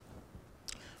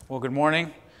Well, good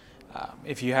morning.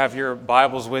 If you have your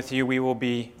Bibles with you, we will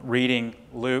be reading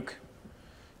Luke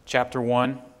chapter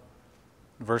 1,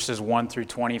 verses 1 through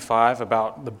 25,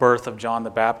 about the birth of John the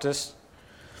Baptist.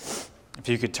 If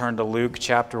you could turn to Luke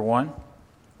chapter 1.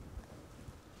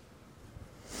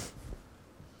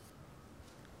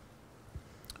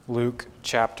 Luke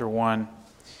chapter 1.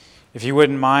 If you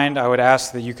wouldn't mind, I would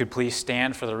ask that you could please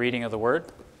stand for the reading of the word.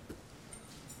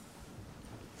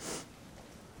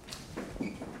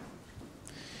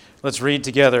 Let's read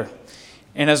together.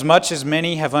 Inasmuch as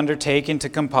many have undertaken to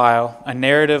compile a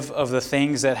narrative of the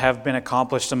things that have been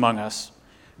accomplished among us,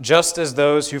 just as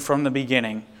those who from the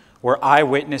beginning were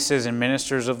eyewitnesses and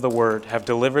ministers of the word have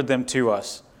delivered them to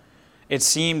us, it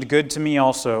seemed good to me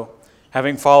also,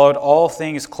 having followed all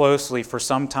things closely for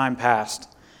some time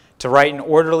past, to write an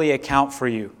orderly account for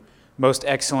you, most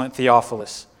excellent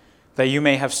Theophilus, that you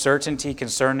may have certainty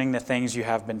concerning the things you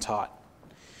have been taught.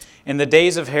 In the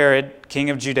days of Herod,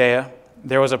 king of Judea,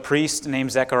 there was a priest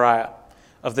named Zechariah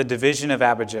of the division of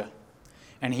Abijah,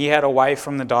 and he had a wife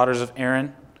from the daughters of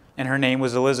Aaron, and her name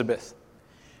was Elizabeth.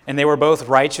 And they were both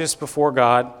righteous before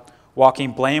God,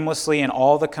 walking blamelessly in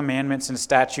all the commandments and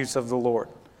statutes of the Lord.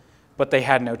 But they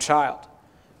had no child,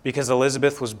 because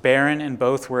Elizabeth was barren and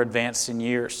both were advanced in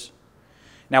years.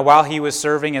 Now while he was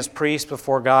serving as priest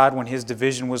before God when his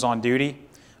division was on duty,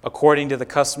 according to the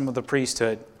custom of the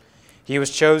priesthood, he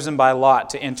was chosen by lot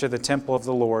to enter the temple of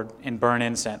the Lord and burn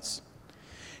incense.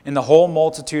 And the whole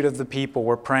multitude of the people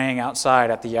were praying outside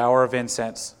at the hour of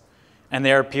incense. And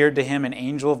there appeared to him an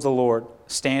angel of the Lord,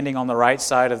 standing on the right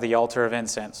side of the altar of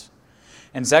incense.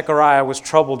 And Zechariah was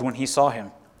troubled when he saw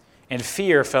him, and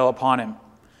fear fell upon him.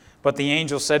 But the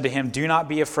angel said to him, "Do not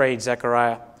be afraid,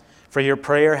 Zechariah, for your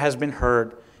prayer has been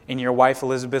heard, and your wife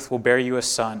Elizabeth will bear you a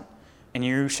son, and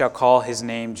you shall call his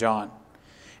name John.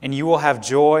 And you will have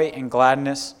joy and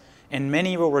gladness, and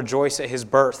many will rejoice at his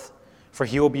birth, for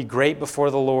he will be great before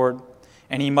the Lord,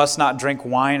 and he must not drink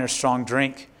wine or strong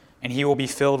drink, and he will be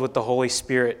filled with the Holy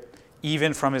Spirit,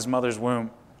 even from his mother's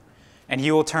womb. And he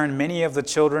will turn many of the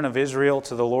children of Israel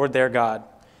to the Lord their God,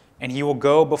 and he will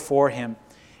go before him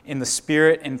in the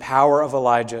spirit and power of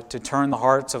Elijah to turn the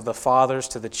hearts of the fathers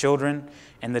to the children,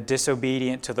 and the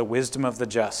disobedient to the wisdom of the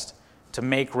just, to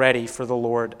make ready for the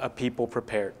Lord a people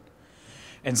prepared."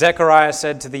 And Zechariah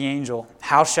said to the angel,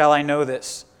 "How shall I know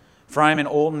this? For I am an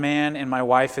old man, and my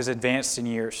wife is advanced in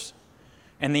years."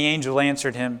 And the angel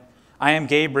answered him, "I am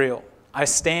Gabriel. I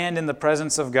stand in the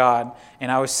presence of God,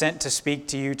 and I was sent to speak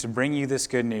to you to bring you this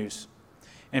good news.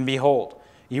 And behold,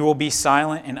 you will be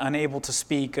silent and unable to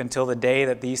speak until the day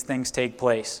that these things take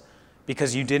place,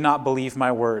 because you did not believe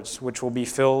my words, which will be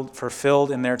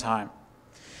fulfilled in their time."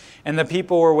 And the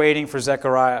people were waiting for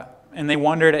Zechariah, and they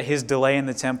wondered at his delay in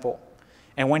the temple.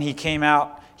 And when he came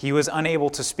out, he was unable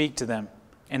to speak to them,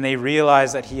 and they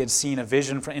realized that he had seen a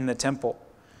vision in the temple.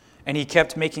 And he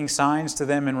kept making signs to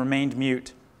them and remained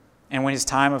mute. And when his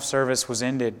time of service was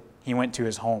ended, he went to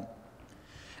his home.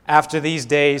 After these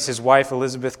days, his wife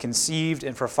Elizabeth conceived,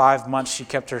 and for 5 months she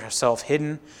kept herself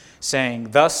hidden,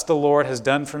 saying, "Thus the Lord has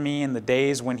done for me in the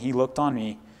days when he looked on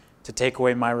me to take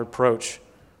away my reproach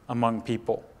among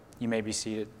people." You may be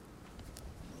seated.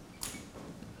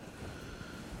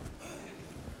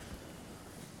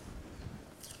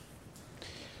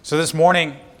 So this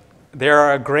morning, there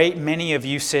are a great many of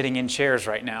you sitting in chairs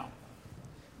right now.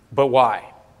 But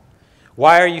why?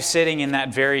 Why are you sitting in that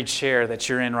very chair that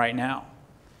you're in right now?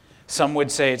 Some would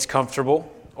say it's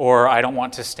comfortable, or I don't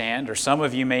want to stand, or some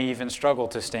of you may even struggle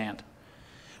to stand,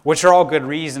 which are all good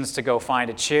reasons to go find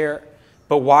a chair.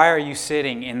 But why are you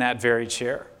sitting in that very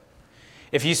chair?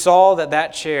 If you saw that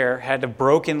that chair had a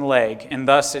broken leg and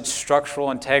thus its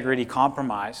structural integrity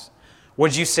compromised,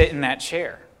 would you sit in that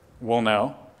chair? Well,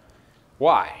 no.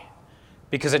 Why?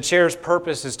 Because a chair's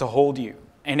purpose is to hold you.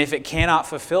 And if it cannot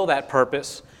fulfill that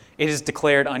purpose, it is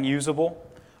declared unusable,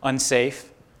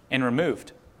 unsafe, and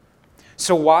removed.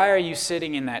 So why are you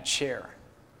sitting in that chair?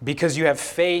 Because you have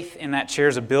faith in that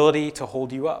chair's ability to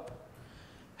hold you up.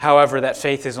 However, that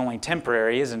faith is only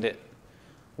temporary, isn't it?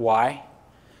 Why?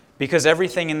 Because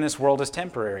everything in this world is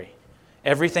temporary.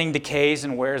 Everything decays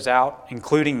and wears out,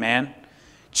 including man.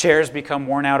 Chairs become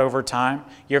worn out over time.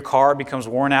 Your car becomes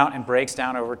worn out and breaks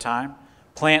down over time.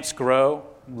 Plants grow,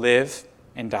 live,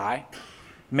 and die.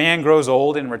 Man grows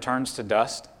old and returns to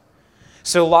dust.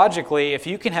 So logically, if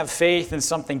you can have faith in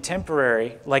something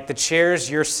temporary, like the chairs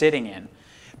you're sitting in,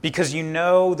 because you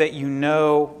know that you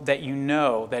know that you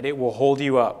know that it will hold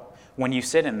you up when you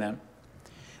sit in them,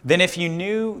 then if you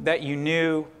knew that you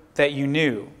knew that you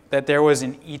knew that there was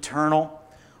an eternal,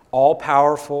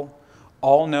 all-powerful,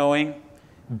 all-knowing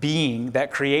being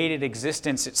that created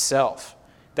existence itself,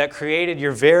 that created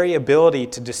your very ability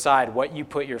to decide what you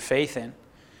put your faith in,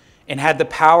 and had the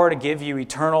power to give you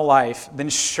eternal life, then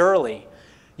surely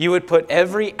you would put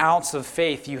every ounce of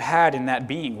faith you had in that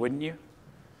being, wouldn't you?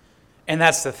 And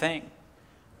that's the thing.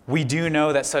 We do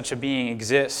know that such a being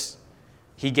exists.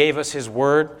 He gave us his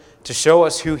word to show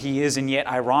us who he is, and yet,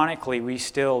 ironically, we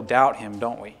still doubt him,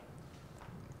 don't we?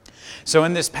 So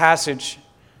in this passage,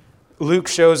 Luke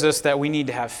shows us that we need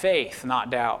to have faith, not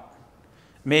doubt.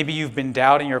 Maybe you've been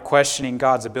doubting or questioning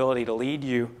God's ability to lead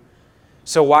you.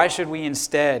 So why should we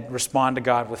instead respond to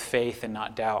God with faith and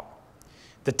not doubt?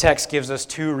 The text gives us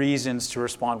two reasons to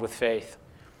respond with faith.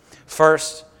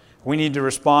 First, we need to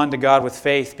respond to God with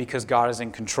faith because God is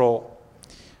in control.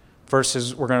 We're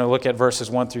going to look at verses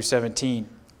 1 through 17.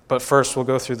 But first, we'll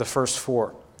go through the first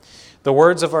 4. The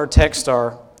words of our text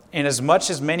are, "Inasmuch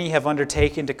as many have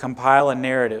undertaken to compile a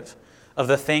narrative of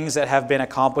the things that have been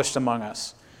accomplished among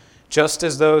us, just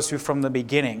as those who from the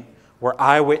beginning were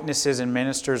eyewitnesses and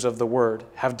ministers of the word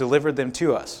have delivered them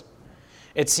to us.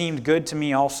 It seemed good to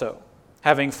me also,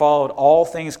 having followed all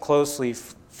things closely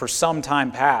for some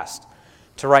time past,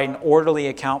 to write an orderly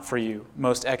account for you,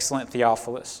 most excellent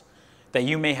Theophilus, that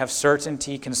you may have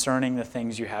certainty concerning the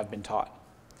things you have been taught."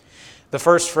 The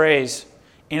first phrase,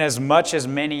 "inasmuch as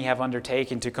many have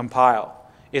undertaken to compile,"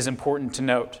 is important to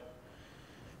note.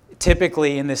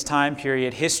 Typically, in this time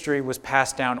period, history was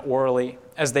passed down orally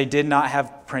as they did not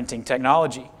have printing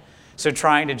technology. So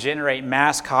trying to generate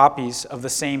mass copies of the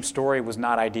same story was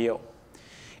not ideal.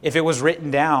 If it was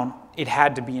written down, it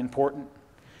had to be important.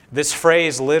 This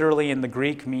phrase literally in the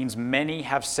Greek means many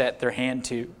have set their hand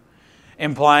to,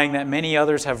 implying that many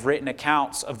others have written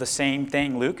accounts of the same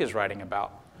thing Luke is writing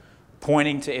about,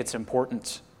 pointing to its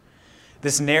importance.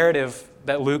 This narrative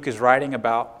that Luke is writing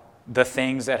about, the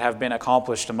things that have been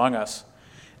accomplished among us,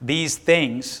 these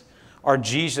things are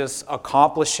Jesus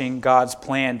accomplishing God's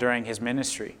plan during his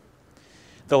ministry.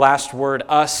 The last word,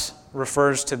 "us,"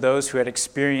 refers to those who had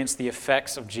experienced the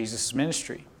effects of Jesus'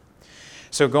 ministry.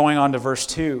 So going on to verse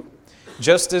 2,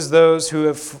 "Just as those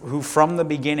who from the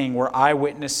beginning were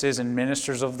eyewitnesses and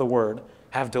ministers of the word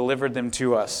have delivered them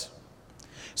to us."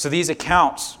 So these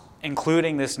accounts,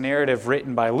 including this narrative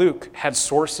written by Luke, had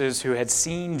sources who had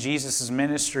seen Jesus'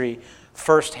 ministry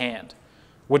firsthand,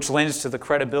 which lends to the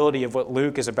credibility of what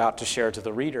Luke is about to share to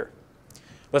the reader.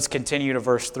 Let's continue to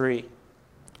verse 3.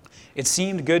 "It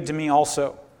seemed good to me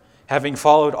also, having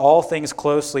followed all things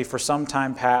closely for some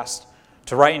time past,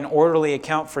 to write an orderly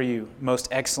account for you, most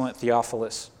excellent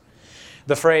Theophilus."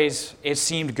 The phrase, "it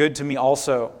seemed good to me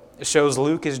also," shows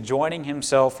Luke is joining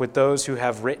himself with those who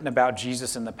have written about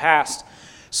Jesus in the past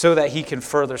so that he can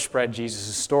further spread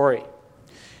Jesus' story.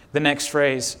 The next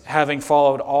phrase, "having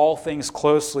followed all things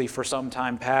closely for some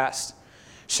time past,"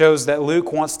 shows that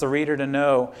Luke wants the reader to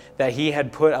know that he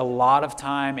had put a lot of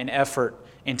time and effort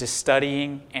into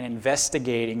studying and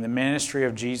investigating the ministry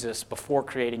of Jesus before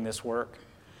creating this work.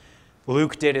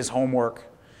 Luke did his homework.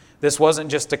 This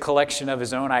wasn't just a collection of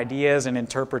his own ideas and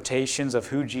interpretations of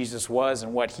who Jesus was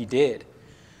and what he did.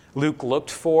 Luke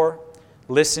looked for,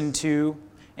 listened to,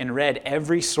 and read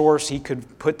every source he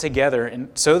could put together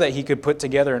so that he could put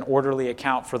together an orderly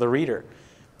account for the reader,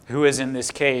 who is in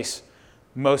this case,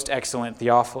 most excellent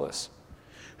Theophilus.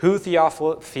 Who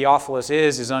Theophilus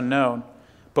is unknown,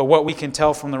 but what we can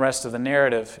tell from the rest of the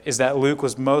narrative is that Luke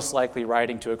was most likely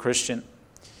writing to a Christian.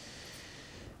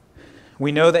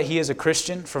 We know that he is a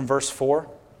Christian from verse 4,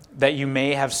 that you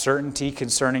may have certainty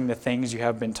concerning the things you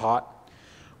have been taught.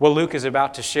 What Luke is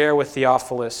about to share with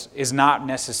Theophilus is not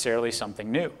necessarily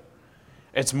something new.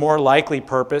 Its more likely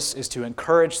purpose is to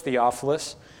encourage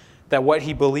Theophilus that what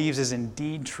he believes is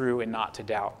indeed true and not to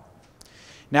doubt.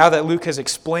 Now that Luke has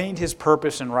explained his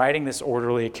purpose in writing this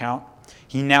orderly account,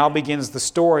 he now begins the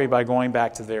story by going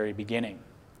back to the very beginning,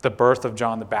 the birth of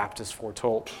John the Baptist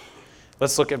foretold.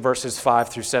 Let's look at verses 5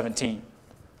 through 17.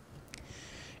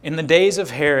 "In the days of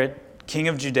Herod, king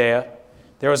of Judea,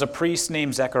 there was a priest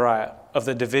named Zechariah of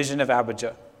the division of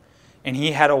Abijah, and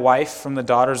he had a wife from the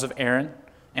daughters of Aaron,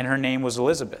 and her name was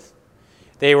Elizabeth.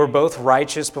 They were both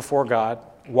righteous before God,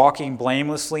 walking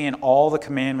blamelessly in all the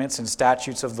commandments and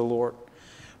statutes of the Lord.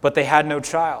 But they had no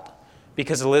child,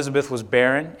 because Elizabeth was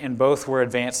barren, and both were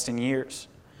advanced in years.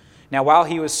 Now while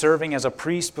he was serving as a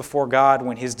priest before God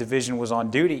when his division was on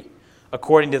duty,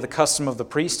 according to the custom of the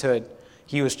priesthood,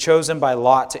 he was chosen by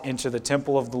lot to enter the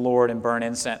temple of the Lord and burn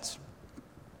incense.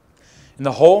 And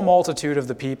the whole multitude of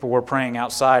the people were praying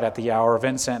outside at the hour of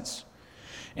incense.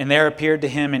 And there appeared to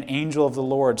him an angel of the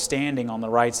Lord standing on the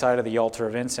right side of the altar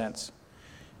of incense.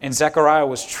 And Zechariah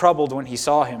was troubled when he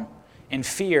saw him, and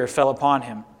fear fell upon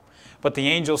him. But the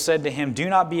angel said to him, 'Do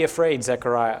not be afraid,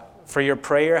 Zechariah, for your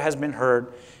prayer has been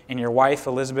heard, and your wife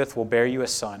Elizabeth will bear you a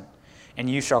son, and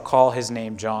you shall call his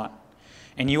name John.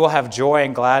 And you will have joy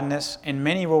and gladness, and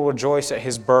many will rejoice at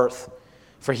his birth,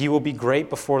 for he will be great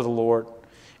before the Lord.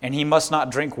 And he must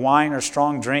not drink wine or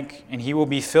strong drink, and he will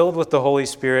be filled with the Holy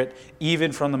Spirit,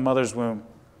 even from the mother's womb.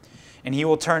 And he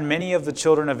will turn many of the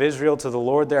children of Israel to the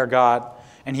Lord their God,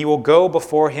 and he will go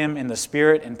before him in the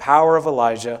spirit and power of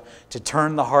Elijah to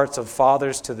turn the hearts of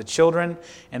fathers to the children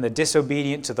and the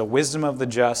disobedient to the wisdom of the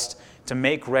just, to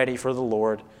make ready for the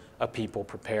Lord a people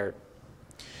prepared.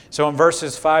 So in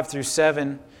verses 5 through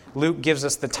 7, Luke gives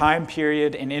us the time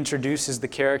period and introduces the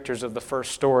characters of the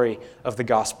first story of the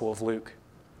Gospel of Luke.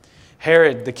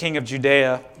 Herod, the king of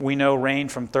Judea, we know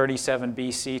reigned from 37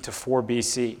 BC to 4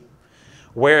 BC.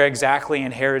 Where exactly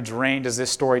in Herod's reign does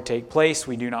this story take place,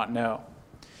 we do not know.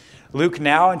 Luke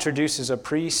now introduces a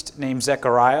priest named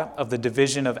Zechariah of the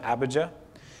division of Abijah.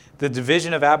 The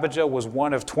division of Abijah was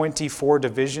one of 24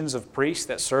 divisions of priests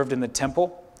that served in the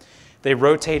temple. They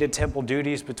rotated temple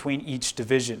duties between each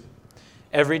division.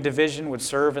 Every division would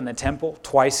serve in the temple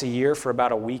twice a year for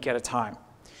about a week at a time.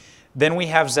 Then we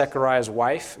have Zechariah's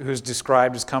wife, who is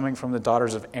described as coming from the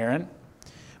daughters of Aaron.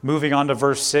 Moving on to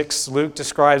verse 6, Luke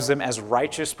describes them as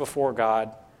righteous before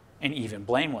God and even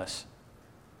blameless.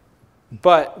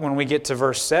 But when we get to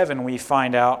verse 7, we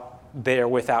find out they are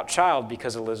without child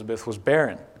because Elizabeth was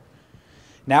barren.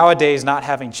 Nowadays, not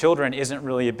having children isn't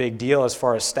really a big deal as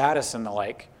far as status and the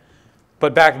like.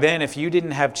 But back then, if you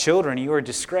didn't have children, you were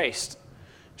disgraced,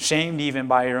 shamed even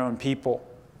by your own people.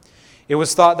 It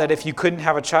was thought that if you couldn't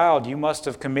have a child, you must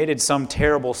have committed some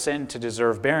terrible sin to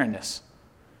deserve barrenness.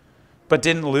 But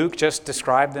didn't Luke just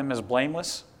describe them as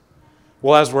blameless?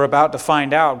 Well, as we're about to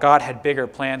find out, God had bigger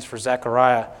plans for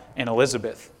Zechariah and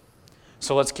Elizabeth.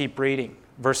 So let's keep reading,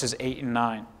 verses 8 and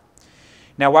 9.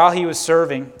 Now, while he was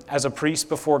serving as a priest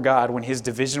before God when his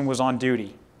division was on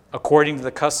duty, according to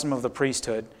the custom of the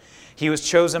priesthood, he was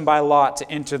chosen by lot to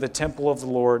enter the temple of the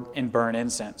Lord and burn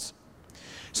incense.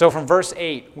 So from verse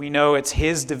 8, we know it's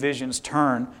his division's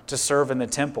turn to serve in the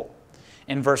temple.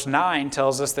 And verse 9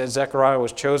 tells us that Zechariah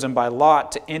was chosen by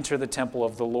lot to enter the temple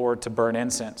of the Lord to burn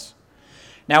incense.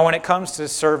 Now, when it comes to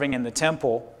serving in the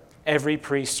temple, every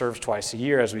priest serves twice a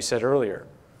year, as we said earlier.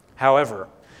 However,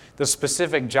 the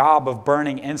specific job of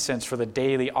burning incense for the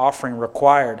daily offering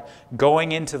required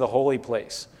going into the holy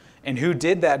place. And who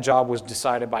did that job was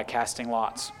decided by casting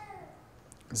lots.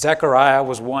 Zechariah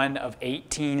was one of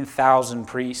 18,000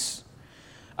 priests.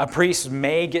 A priest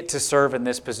may get to serve in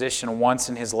this position once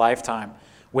in his lifetime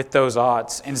with those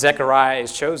odds, and Zechariah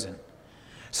is chosen.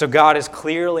 So God is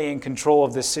clearly in control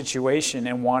of this situation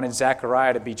and wanted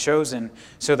Zechariah to be chosen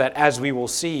so that, as we will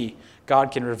see,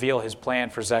 God can reveal his plan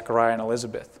for Zechariah and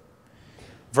Elizabeth.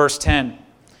 Verse 10,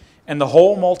 and the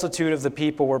whole multitude of the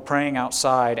people were praying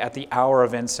outside at the hour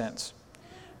of incense.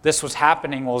 This was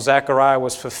happening while Zechariah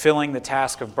was fulfilling the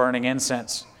task of burning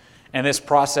incense, and this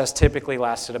process typically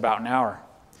lasted about an hour.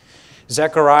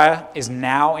 Zechariah is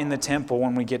now in the temple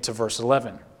when we get to verse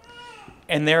 11.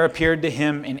 And there appeared to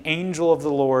him an angel of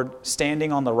the Lord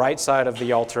standing on the right side of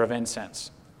the altar of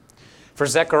incense. For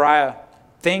Zechariah,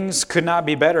 things could not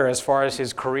be better as far as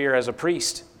his career as a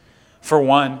priest. For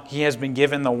one, he has been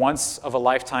given the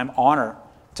once-of-a-lifetime honor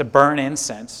to burn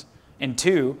incense. And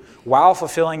two, while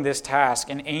fulfilling this task,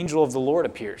 an angel of the Lord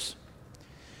appears.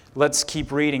 Let's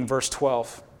keep reading verse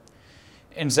 12.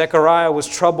 And Zechariah was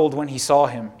troubled when he saw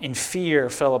him, and fear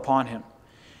fell upon him.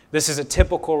 This is a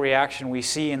typical reaction we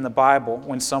see in the Bible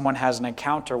when someone has an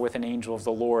encounter with an angel of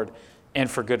the Lord,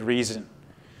 and for good reason.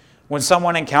 When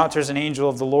someone encounters an angel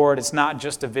of the Lord, it's not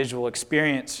just a visual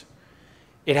experience.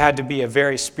 It had to be a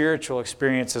very spiritual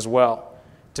experience as well.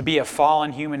 To be a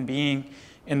fallen human being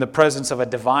in the presence of a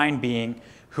divine being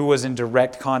who was in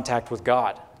direct contact with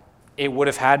God. It would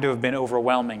have had to have been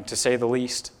overwhelming, to say the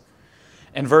least.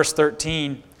 In verse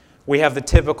 13, we have the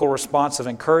typical response of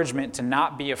encouragement to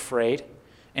not be afraid.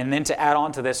 And then to add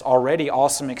on to this already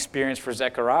awesome experience for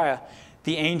Zechariah,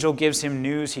 the angel gives him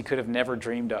news he could have never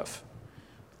dreamed of.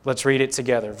 Let's read it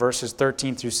together, verses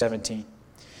 13 through 17.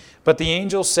 But the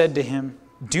angel said to him,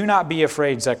 do not be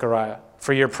afraid, Zechariah,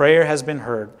 for your prayer has been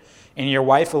heard, and your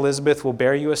wife Elizabeth will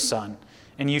bear you a son,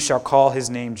 and you shall call his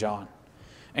name John.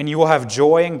 And you will have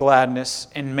joy and gladness,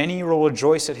 and many will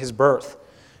rejoice at his birth,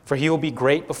 for he will be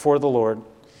great before the Lord.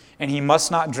 And he must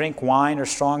not drink wine or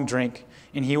strong drink,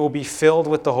 and he will be filled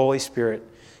with the Holy Spirit,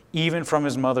 even from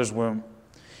his mother's womb.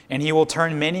 And he will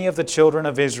turn many of the children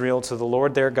of Israel to the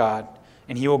Lord their God,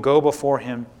 and he will go before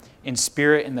him in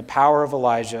spirit and the power of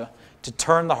Elijah, to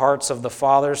turn the hearts of the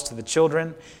fathers to the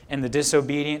children and the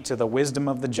disobedient to the wisdom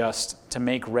of the just, to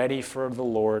make ready for the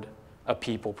Lord a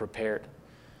people prepared.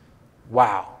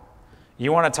 Wow.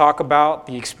 You want to talk about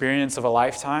the experience of a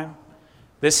lifetime?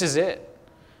 This is it.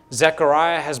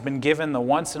 Zechariah has been given the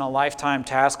once-in-a-lifetime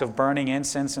task of burning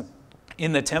incense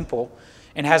in the temple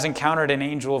and has encountered an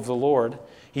angel of the Lord.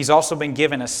 He's also been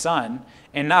given a son.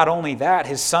 And not only that,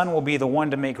 his son will be the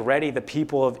one to make ready the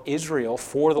people of Israel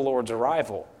for the Lord's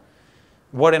arrival.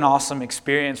 What an awesome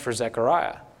experience for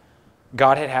Zechariah.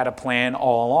 God had had a plan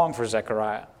all along for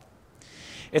Zechariah.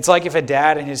 It's like if a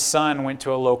dad and his son went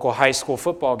to a local high school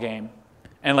football game,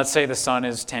 and let's say the son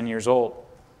is 10 years old.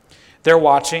 They're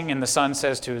watching, and the son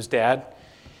says to his dad,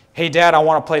 "Hey, Dad, I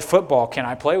want to play football. Can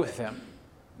I play with him?"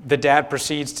 The dad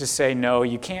proceeds to say, "No,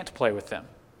 you can't play with them."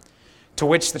 To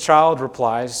which the child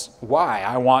replies, "Why?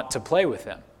 I want to play with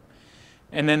them."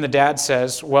 And then the dad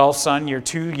says, "Well, son, you're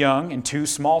too young and too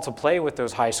small to play with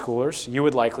those high schoolers. You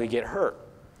would likely get hurt."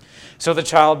 So the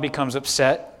child becomes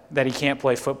upset that he can't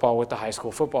play football with the high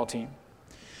school football team.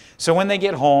 So when they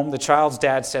get home, the child's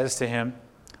dad says to him,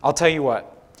 "I'll tell you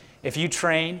what, if you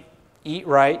train, eat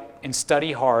right, and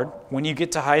study hard, when you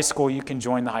get to high school, you can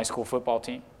join the high school football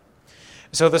team."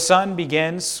 So the son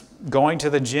begins going to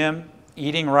the gym,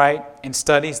 eating right, and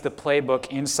studies the playbook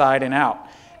inside and out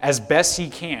as best he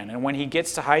can. And when he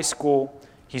gets to high school,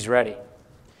 he's ready.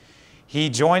 He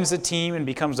joins the team and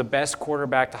becomes the best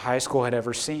quarterback the high school had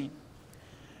ever seen.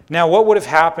 Now, what would have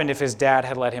happened if his dad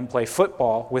had let him play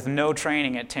football with no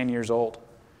training at 10 years old?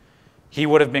 He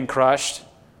would have been crushed,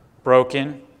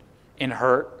 broken, and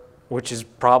hurt, which is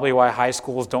probably why high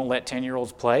schools don't let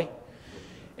 10-year-olds play.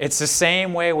 It's the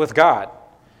same way with God.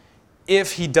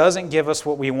 If he doesn't give us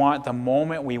what we want the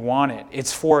moment we want it,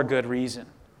 it's for a good reason.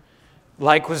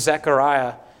 Like with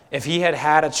Zechariah, if he had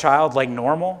had a child like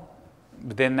normal,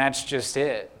 then that's just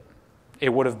it. It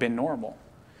would have been normal.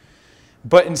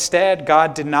 But instead,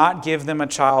 God did not give them a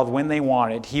child when they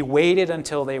wanted. He waited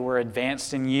until they were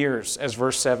advanced in years, as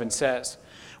verse 7 says,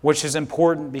 which is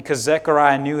important because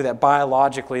Zechariah knew that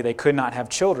biologically they could not have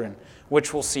children,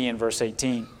 which we'll see in verse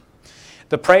 18.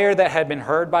 The prayer that had been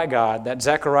heard by God, that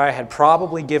Zechariah had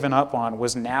probably given up on,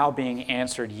 was now being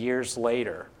answered years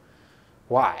later.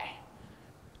 Why?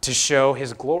 To show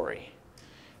his glory.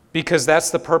 Because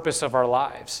that's the purpose of our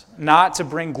lives. Not to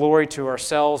bring glory to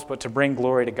ourselves, but to bring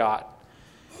glory to God.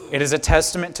 It is a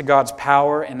testament to God's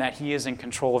power and that he is in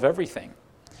control of everything.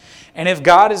 And if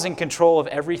God is in control of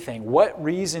everything, what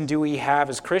reason do we have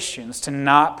as Christians to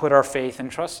not put our faith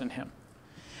and trust in him?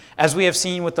 As we have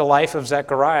seen with the life of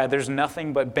Zechariah, there's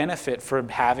nothing but benefit for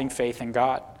having faith in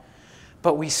God.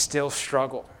 But we still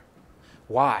struggle.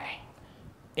 Why?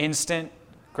 Instant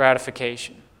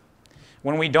gratification.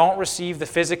 When we don't receive the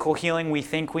physical healing we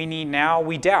think we need now,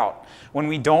 we doubt. When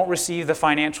we don't receive the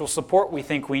financial support we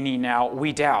think we need now,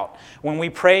 we doubt. When we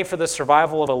pray for the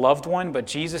survival of a loved one, but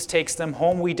Jesus takes them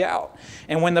home, we doubt.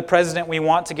 And when the president we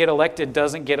want to get elected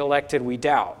doesn't get elected, we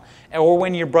doubt. Or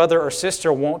when your brother or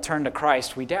sister won't turn to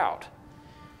Christ, we doubt.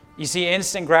 You see,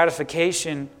 instant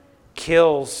gratification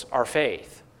kills our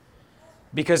faith.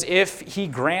 Because if he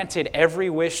granted every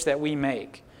wish that we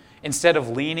make, instead of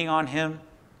leaning on him,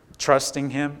 trusting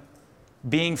him,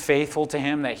 being faithful to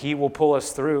him that he will pull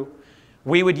us through,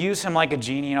 we would use him like a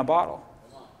genie in a bottle.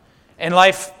 And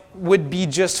life would be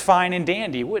just fine and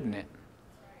dandy, wouldn't it?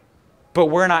 But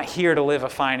we're not here to live a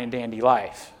fine and dandy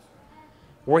life.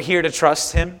 We're here to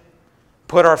trust him,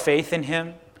 put our faith in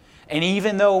him, and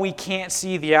even though we can't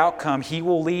see the outcome, he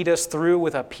will lead us through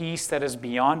with a peace that is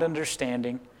beyond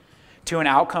understanding to an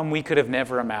outcome we could have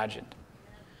never imagined.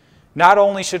 Not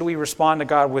only should we respond to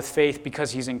God with faith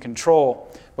because he's in control,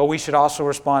 but we should also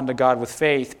respond to God with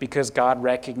faith because God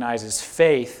recognizes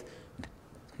faith,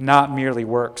 not merely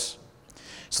works.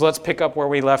 So let's pick up where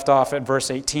we left off at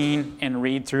verse 18 and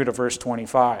read through to verse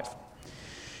 25.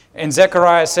 And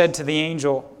Zechariah said to the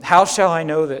angel, "How shall I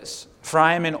know this? For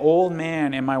I am an old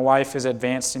man and my wife is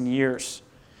advanced in years."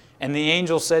 And the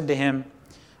angel said to him,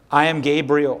 "I am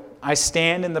Gabriel. I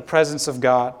stand in the presence of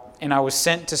God, and I was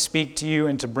sent to speak to you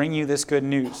and to bring you this good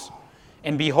news.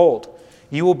 And behold,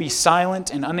 you will be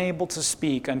silent and unable to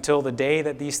speak until the day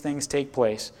that these things take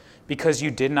place, because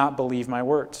you did not believe my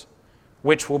words,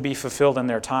 which will be fulfilled in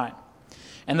their time."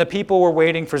 And the people were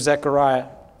waiting for Zechariah,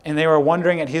 and they were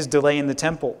wondering at his delay in the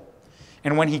temple.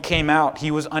 And when he came out,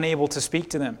 he was unable to speak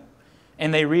to them.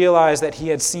 And they realized that he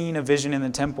had seen a vision in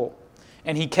the temple.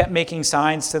 And he kept making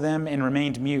signs to them and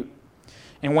remained mute.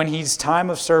 And when his time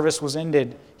of service was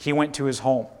ended, he went to his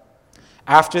home.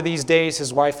 After these days,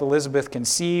 his wife Elizabeth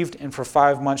conceived, and for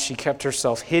 5 months she kept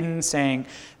herself hidden, saying,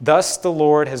 "Thus the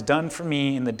Lord has done for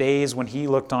me in the days when he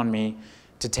looked on me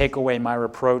to take away my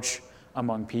reproach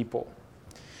among people."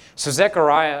 So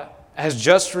Zechariah has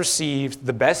just received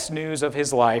the best news of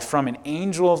his life from an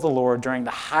angel of the Lord during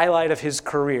the highlight of his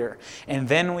career. And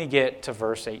then we get to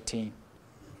verse 18.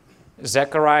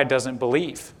 Zechariah doesn't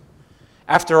believe.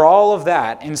 After all of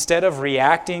that, instead of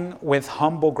reacting with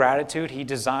humble gratitude, he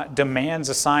demands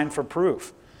a sign for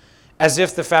proof, as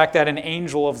if the fact that an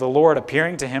angel of the Lord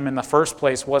appearing to him in the first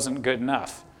place wasn't good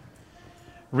enough.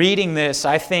 Reading this,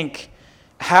 I think,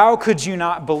 how could you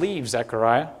not believe,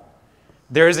 Zechariah?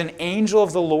 There is an angel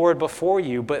of the Lord before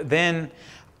you, but then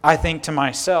I think to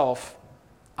myself,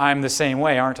 I'm the same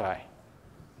way, aren't I?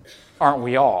 Aren't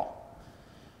we all?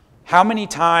 How many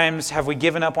times have we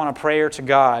given up on a prayer to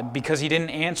God because he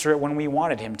didn't answer it when we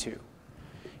wanted him to?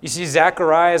 You see,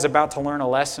 Zechariah is about to learn a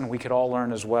lesson we could all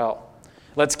learn as well.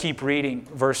 Let's keep reading,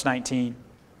 verse 19.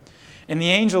 And the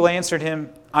angel answered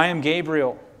him, I am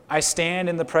Gabriel. I stand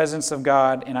in the presence of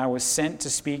God, and I was sent to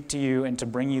speak to you and to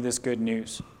bring you this good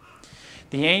news.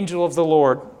 The angel of the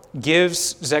Lord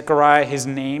gives Zechariah his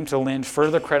name to lend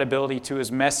further credibility to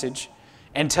his message,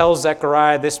 and tells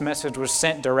Zechariah this message was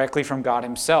sent directly from God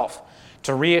himself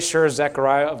to reassure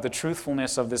Zechariah of the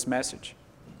truthfulness of this message.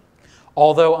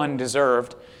 Although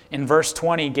undeserved, in verse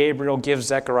 20, Gabriel gives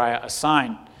Zechariah a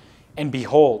sign. And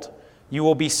behold, you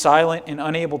will be silent and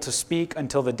unable to speak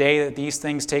until the day that these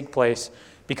things take place,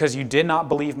 because you did not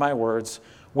believe my words,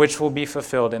 which will be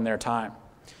fulfilled in their time.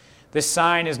 This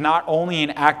sign is not only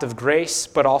an act of grace,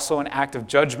 but also an act of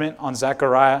judgment on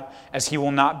Zechariah, as he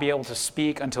will not be able to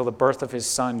speak until the birth of his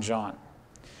son John.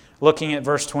 Looking at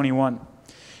verse 21.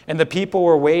 And the people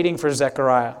were waiting for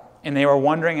Zechariah, and they were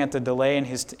wondering at the delay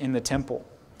in the temple.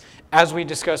 As we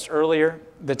discussed earlier,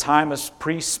 the time a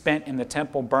priest spent in the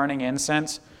temple burning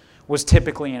incense was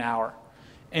typically an hour.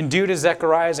 And due to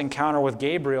Zechariah's encounter with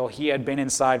Gabriel, he had been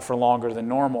inside for longer than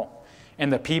normal,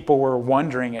 and the people were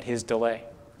wondering at his delay.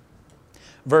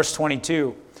 Verse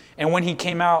 22, and when he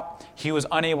came out, he was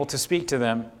unable to speak to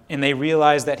them, and they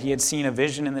realized that he had seen a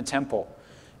vision in the temple,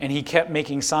 and he kept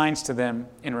making signs to them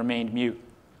and remained mute.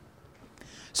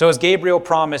 So as Gabriel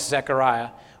promised, Zechariah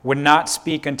would not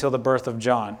speak until the birth of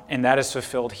John, and that is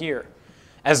fulfilled here.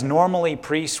 As normally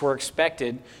priests were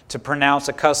expected to pronounce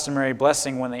a customary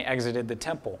blessing when they exited the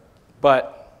temple,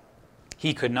 but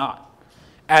he could not.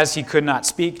 As he could not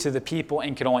speak to the people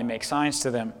and could only make signs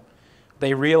to them,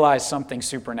 they realized something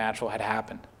supernatural had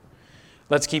happened.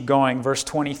 Let's keep going, verse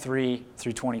 23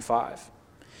 through 25.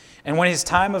 And when his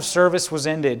time of service was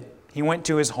ended, he went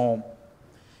to his home.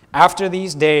 After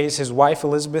these days, his wife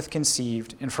Elizabeth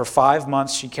conceived, and for 5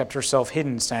 months she kept herself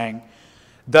hidden, saying,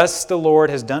 Thus the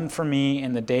Lord has done for me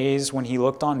in the days when he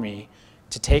looked on me,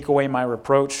 to take away my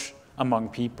reproach among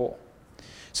people.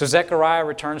 So Zechariah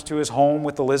returns to his home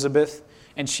with Elizabeth,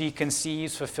 and she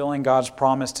conceives, fulfilling God's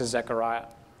promise to Zechariah.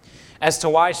 As to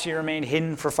why she remained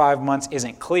hidden for 5 months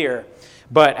isn't clear,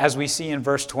 but as we see in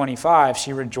verse 25,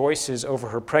 she rejoices over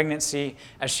her pregnancy,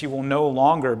 as she will no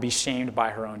longer be shamed by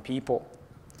her own people.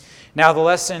 Now, the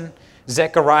lesson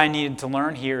Zechariah needed to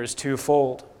learn here is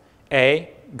twofold. A,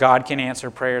 God can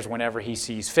answer prayers whenever he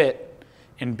sees fit.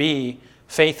 And B,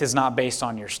 faith is not based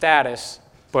on your status,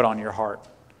 but on your heart.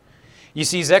 You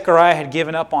see, Zechariah had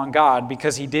given up on God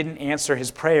because he didn't answer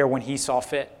his prayer when he saw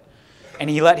fit. And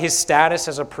he let his status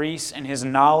as a priest and his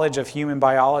knowledge of human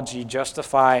biology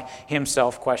justify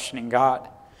himself questioning God,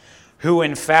 who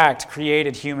in fact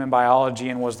created human biology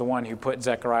and was the one who put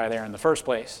Zechariah there in the first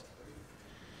place.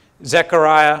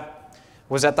 Zechariah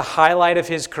was at the highlight of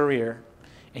his career,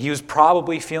 and he was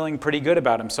probably feeling pretty good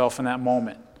about himself in that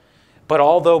moment. But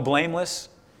although blameless,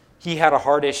 he had a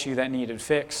heart issue that needed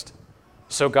fixed.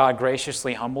 So God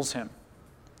graciously humbles him.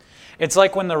 It's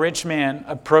like when the rich man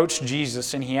approached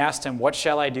Jesus and he asked him, What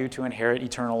shall I do to inherit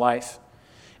eternal life?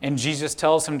 And Jesus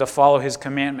tells him to follow his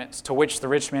commandments, to which the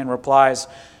rich man replies,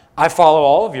 I follow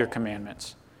all of your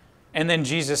commandments. And then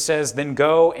Jesus says, Then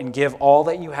go and give all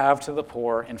that you have to the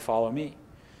poor and follow me.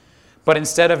 But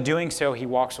instead of doing so, he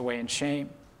walks away in shame.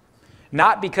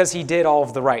 Not because he did all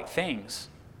of the right things.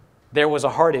 There was a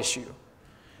heart issue.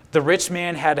 The rich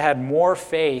man had had more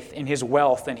faith in his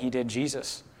wealth than he did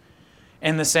Jesus.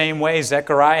 In the same way,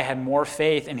 Zechariah had more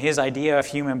faith in his idea of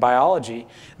human biology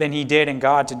than he did in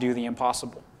God to do the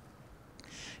impossible.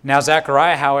 Now,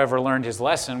 Zechariah, however, learned his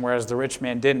lesson, whereas the rich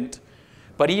man didn't.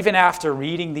 But even after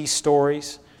reading these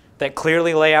stories that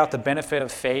clearly lay out the benefit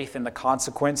of faith and the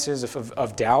consequences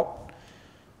of doubt,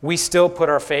 we still put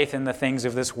our faith in the things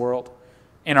of this world,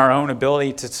 in our own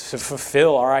ability to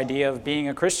fulfill our idea of being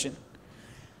a Christian.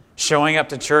 Showing up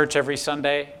to church every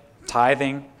Sunday,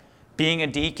 tithing, being a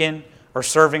deacon, or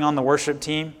serving on the worship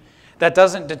team, that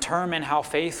doesn't determine how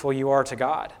faithful you are to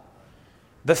God.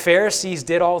 The Pharisees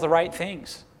did all the right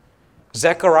things.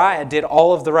 Zechariah did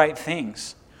all of the right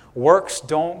things. Works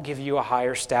don't give you a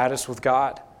higher status with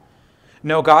God.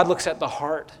 No, God looks at the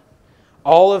heart.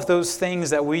 All of those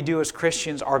things that we do as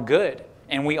Christians are good,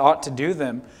 and we ought to do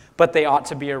them, but they ought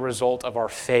to be a result of our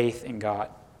faith in God.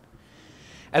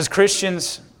 As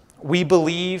Christians, we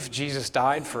believe Jesus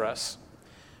died for us.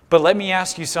 But let me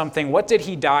ask you something. What did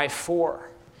he die for?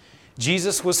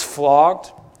 Jesus was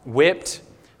flogged, whipped,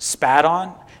 spat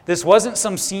on. This wasn't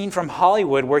some scene from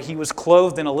Hollywood where he was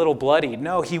clothed and a little bloodied.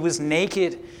 No, he was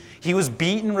naked. He was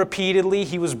beaten repeatedly.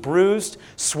 He was bruised,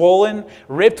 swollen,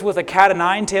 ripped with a cat o'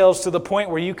 nine tails to the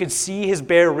point where you could see his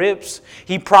bare ribs.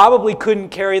 He probably couldn't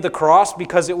carry the cross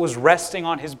because it was resting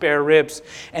on his bare ribs.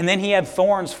 And then he had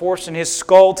thorns forced in his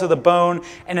skull to the bone,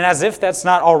 and as if that's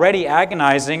not already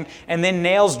agonizing, and then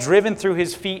nails driven through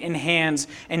his feet and hands.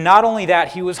 And not only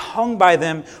that, he was hung by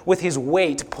them with his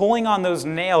weight, pulling on those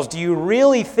nails. Do you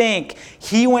really think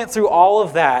he went through all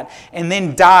of that and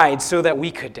then died so that we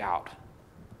could doubt?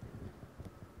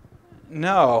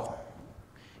 No,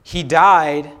 he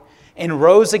died and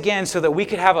rose again so that we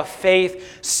could have a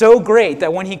faith so great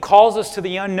that when he calls us to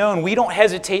the unknown, we don't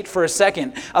hesitate for a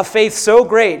second. A faith so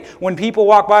great, when people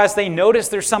walk by us, they notice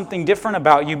there's something different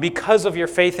about you because of your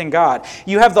faith in God.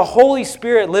 You have the Holy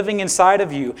Spirit living inside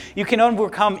of you. You can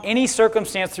overcome any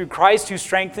circumstance through Christ who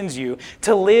strengthens you.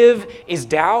 To live is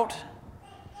doubt?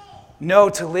 No,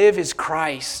 to live is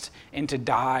Christ, and to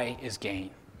die is gain.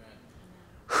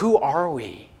 Who are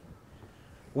we?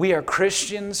 We are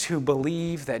Christians who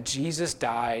believe that Jesus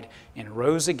died and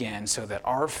rose again so that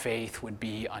our faith would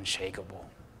be unshakable.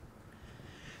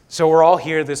 So we're all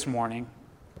here this morning,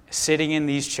 sitting in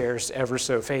these chairs ever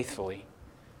so faithfully.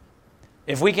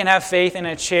 If we can have faith in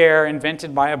a chair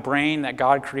invented by a brain that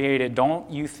God created, don't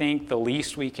you think the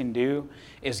least we can do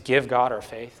is give God our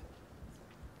faith?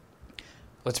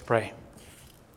 Let's pray.